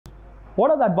What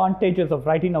are the advantages of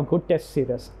writing a good test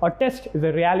series? A test is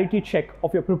a reality check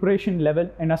of your preparation level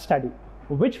in a study,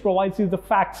 which provides you the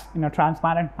facts in a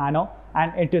transparent manner,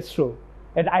 and it is true.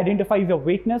 It identifies your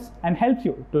weakness and helps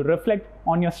you to reflect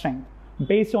on your strength,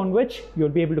 based on which you'll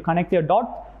be able to connect your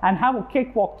dots and have a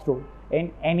cakewalk through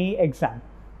in any exam.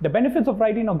 The benefits of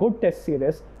writing a good test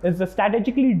series is the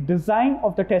strategically design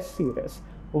of the test series,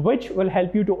 which will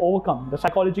help you to overcome the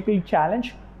psychological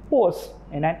challenge posed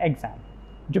in an exam.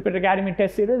 Jupiter Academy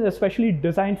test series is especially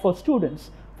designed for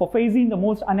students for facing the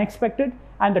most unexpected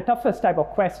and the toughest type of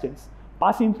questions.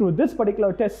 Passing through this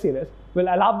particular test series will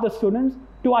allow the students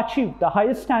to achieve the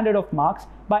highest standard of marks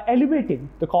by elevating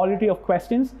the quality of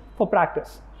questions for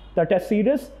practice. The test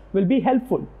series will be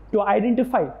helpful to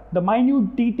identify the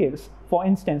minute details, for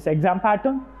instance, exam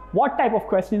pattern, what type of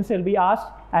questions will be asked,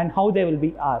 and how they will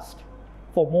be asked.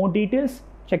 For more details,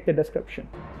 check the description.